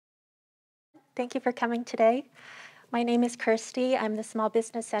Thank you for coming today. My name is Kirsty. I'm the Small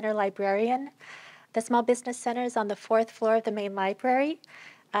Business Center librarian. The Small Business Center is on the fourth floor of the main library.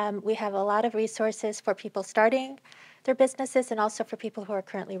 We have a lot of resources for people starting their businesses and also for people who are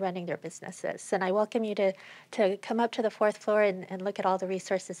currently running their businesses. And I welcome you to come up to the fourth floor and look at all the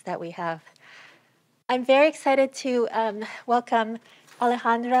resources that we have. I'm very excited to welcome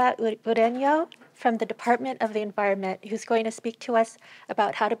Alejandra Ureño from the Department of the Environment, who's going to speak to us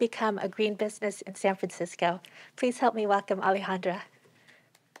about how to become a green business in San Francisco. Please help me welcome Alejandra.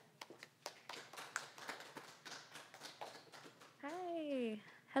 Hi.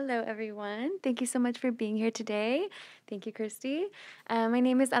 Hello, everyone. Thank you so much for being here today. Thank you, Kirsty. My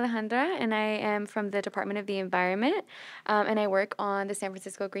name is Alejandra, and I am from the Department of the Environment, and I work on the San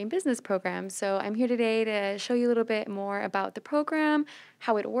Francisco Green Business Program. So I'm here today to show you a little bit more about the program,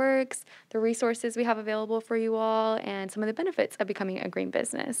 how it works, the resources we have available for you all, and some of the benefits of becoming a green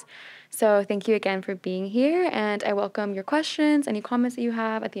business. So thank you again for being here, and I welcome your questions, any comments that you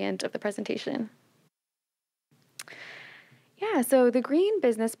have at the end of the presentation. Yeah, so the Green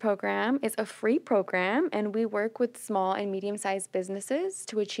Business Program is a free program, and we work with small and medium-sized businesses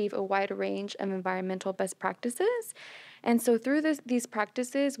to achieve a wide range of environmental best practices. And so through these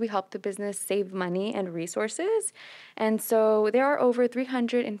practices, we help the business save money and resources. And so there are over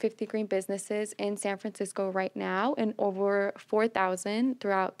 350 green businesses in San Francisco right now and over 4,000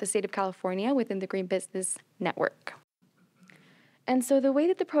 throughout the state of California within the Green Business Network. And so the way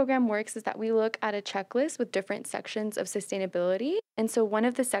that the program works is that we look at a checklist with different sections of sustainability. And so one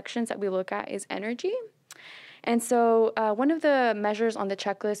of the sections that we look at is energy. And so one of the measures on the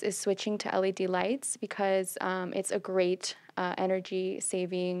checklist is switching to LED lights because it's a great energy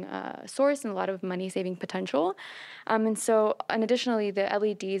saving source and a lot of money saving potential. And additionally, the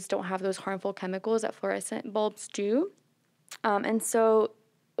LEDs don't have those harmful chemicals that fluorescent bulbs do. And so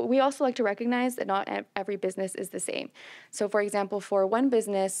we also like to recognize that not every business is the same. So for example, for one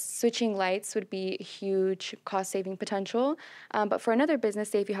business, switching lights would be a huge cost-saving potential. But for another business,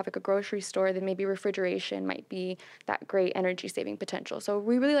 say if you have like a grocery store, then maybe refrigeration might be that great energy-saving potential. So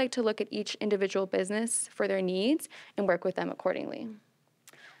we really like to look at each individual business for their needs and work with them accordingly.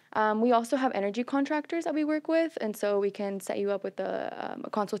 We also have energy contractors that we work with, and so we can set you up with a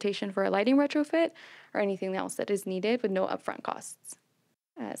consultation for a lighting retrofit or anything else that is needed with no upfront costs.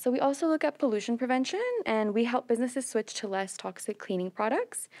 So we also look at pollution prevention, and we help businesses switch to less toxic cleaning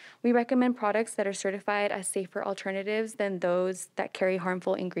products. We recommend products that are certified as safer alternatives than those that carry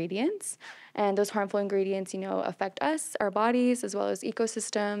harmful ingredients. And those harmful ingredients, affect us, our bodies, as well as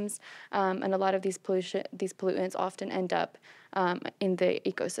ecosystems. And a lot of these pollutants often end up in the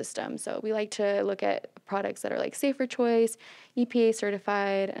ecosystem. So we like to look at products that are like Safer Choice, EPA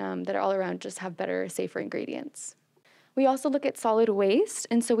certified, that are all around just have better, safer ingredients. We also look at solid waste,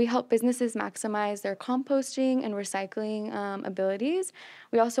 and so we help businesses maximize their composting and recycling abilities.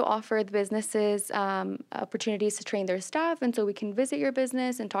 We also offer the businesses opportunities to train their staff, and so we can visit your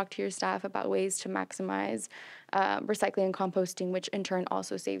business and talk to your staff about ways to maximize recycling and composting, which in turn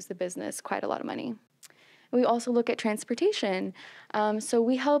also saves the business quite a lot of money. We also look at transportation. So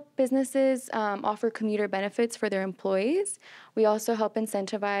we help businesses offer commuter benefits for their employees. We also help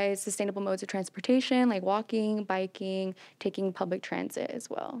incentivize sustainable modes of transportation like walking, biking, taking public transit as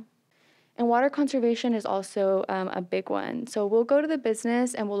well. And water conservation is also a big one. So we'll go to the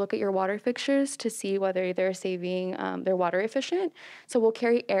business and we'll look at your water fixtures to see whether they're saving, they're water efficient. So we'll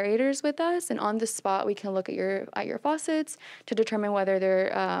carry aerators with us, and on the spot we can look at your faucets to determine whether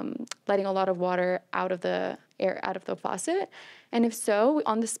they're letting a lot of water out of the faucet. And if so,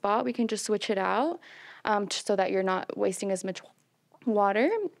 on the spot we can just switch it out so that you're not wasting as much water.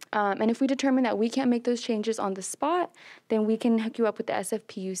 And if we determine that we can't make those changes on the spot, then we can hook you up with the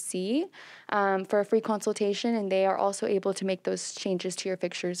SFPUC for a free consultation, and they are also able to make those changes to your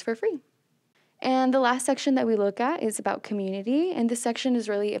fixtures for free. And the last section that we look at is about community, and this section is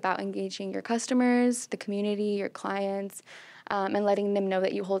really about engaging your customers, the community, your clients, and letting them know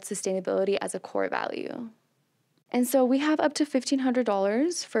that you hold sustainability as a core value. And so we have up to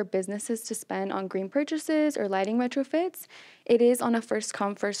 $1,500 for businesses to spend on green purchases or lighting retrofits. It is on a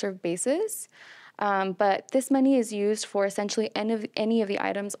first-come, first-served basis, but this money is used for essentially any of the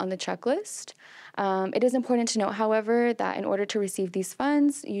items on the checklist. It is important to note, however, that in order to receive these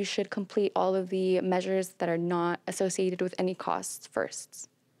funds, you should complete all of the measures that are not associated with any costs first.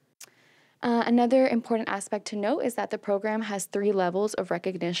 Another important aspect to note is that the program has 3 levels of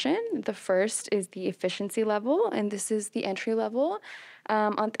recognition. The first is the efficiency level, and this is the entry level.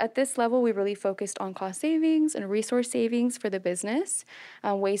 At this level, we really focused on cost savings and resource savings for the business,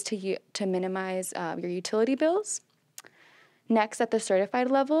 ways to minimize your utility bills. Next, at the certified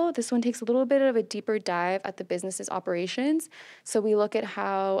level, this one takes a little bit of a deeper dive at the business's operations. So we look at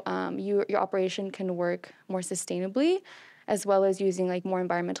how your operation can work more sustainably, as well as using like more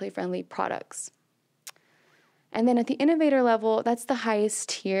environmentally friendly products. And then at the innovator level, that's the highest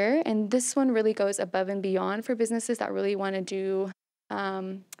tier. And this one really goes above and beyond for businesses that really want to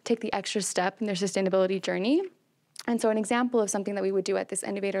take the extra step in their sustainability journey. And so an example of something that we would do at this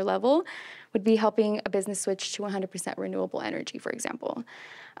innovator level would be helping a business switch to 100% renewable energy, for example.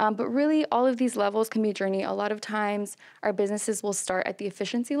 But really, all of these levels can be a journey. A lot of times, our businesses will start at the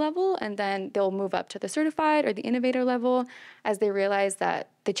efficiency level, and then they'll move up to the certified or the innovator level as they realize that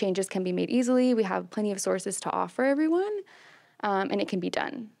the changes can be made easily. We have plenty of sources to offer everyone, and it can be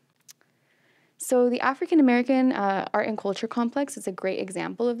done. So the African American Art and Culture Complex is a great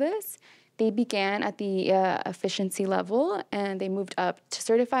example of this. They began at the efficiency level, and they moved up to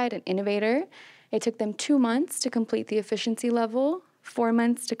certified and innovator. It took them 2 months to complete the efficiency level, 4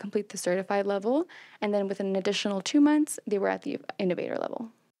 months to complete the certified level, and then within an additional 2 months, they were at the innovator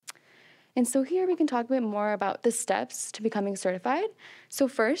level. And so here we can talk a bit more about the steps to becoming certified. So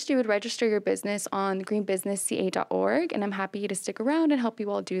first, you would register your business on greenbusinessca.org, and I'm happy to stick around and help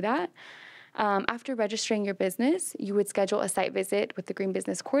you all do that. After registering your business, you would schedule a site visit with the Green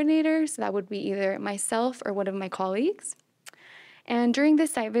Business Coordinator. So that would be either myself or one of my colleagues. And during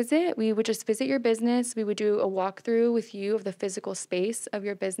this site visit, we would just visit your business. We would do a walkthrough with you of the physical space of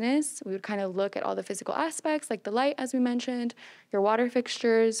your business. We would kind of look at all the physical aspects, like the light, as we mentioned, your water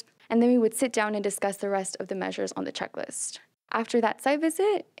fixtures, and then we would sit down and discuss the rest of the measures on the checklist. After that site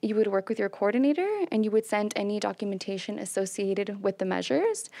visit, you would work with your coordinator and you would send any documentation associated with the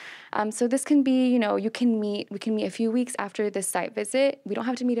measures. So this can be, we can meet a few weeks after this site visit. We don't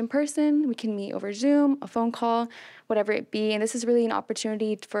have to meet in person. We can meet over Zoom, a phone call, whatever it be. And this is really an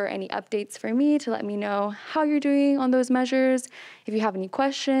opportunity for any updates for me to let me know how you're doing on those measures, if you have any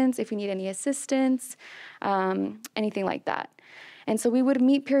questions, if you need any assistance, anything like that. And so we would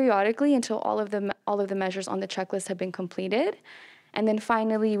meet periodically until all of the measures on the checklist have been completed. And then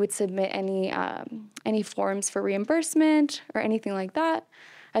finally, you would submit any forms for reimbursement or anything like that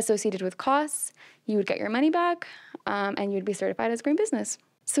associated with costs. You would get your money back, and you would be certified as green business.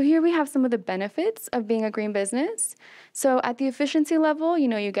 So here we have some of the benefits of being a green business. So at the efficiency level,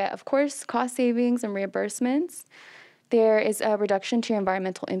 you get, of course, cost savings and reimbursements. There is a reduction to your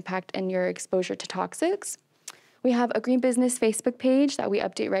environmental impact and your exposure to toxics. We have a Green Business Facebook page that we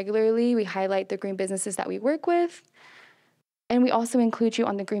update regularly. We highlight the green businesses that we work with. And we also include you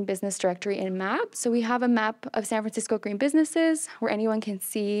on the Green Business Directory and map. So we have a map of San Francisco green businesses where anyone can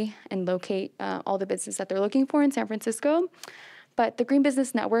see and locate all the businesses that they're looking for in San Francisco. But the Green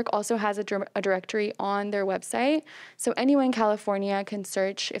Business Network also has a directory on their website. So anyone in California can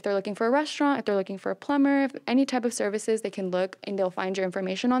search if they're looking for a restaurant, if they're looking for a plumber, any type of services, they can look and they'll find your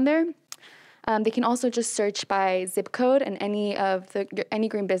information on there. They can also just search by zip code, and any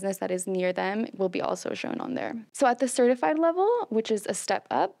green business that is near them will be also shown on there. So at the certified level, which is a step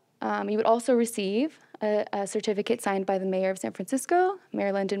up, you would also receive a certificate signed by the mayor of San Francisco,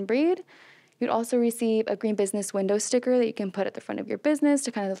 Mayor London Breed. You'd also receive a green business window sticker that you can put at the front of your business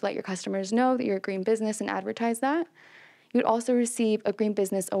to kind of let your customers know that you're a green business and advertise that. You'd also receive a green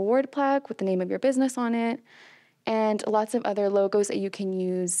business award plaque with the name of your business on it, and lots of other logos that you can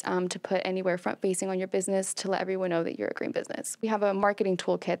use to put anywhere front-facing on your business to let everyone know that you're a green business. We have a marketing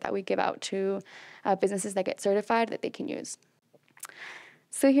toolkit that we give out to businesses that get certified that they can use.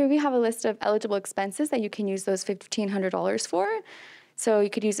 So here we have a list of eligible expenses that you can use those $1,500 for. So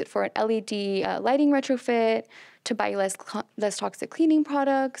you could use it for an LED lighting retrofit, to buy less toxic cleaning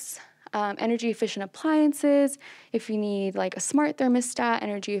products, energy-efficient appliances, if you need like a smart thermostat,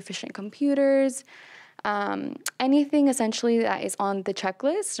 energy-efficient computers, anything essentially that is on the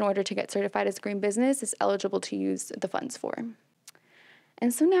checklist in order to get certified as a green business is eligible to use the funds for.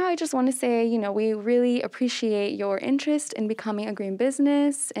 And so now I just want to say, we really appreciate your interest in becoming a green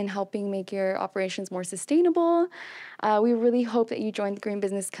business and helping make your operations more sustainable. We really hope that you join the green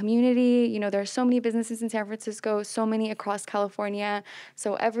business community. There are so many businesses in San Francisco, so many across California.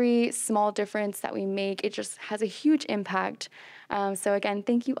 So every small difference that we make, it just has a huge impact. So again,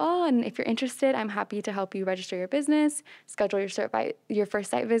 thank you all. And if you're interested, I'm happy to help you register your business, schedule your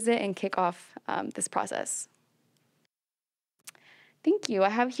first site visit, and kick off this process. Thank you. I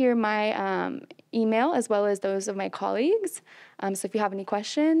have here my email as well as those of my colleagues. So if you have any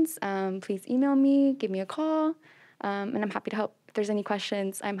questions, please email me, give me a call, and I'm happy to help. If there's any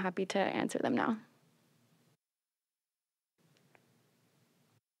questions, I'm happy to answer them now.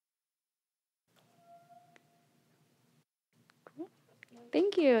 Cool.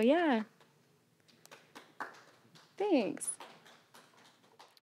 Thank you. Yeah. Thanks.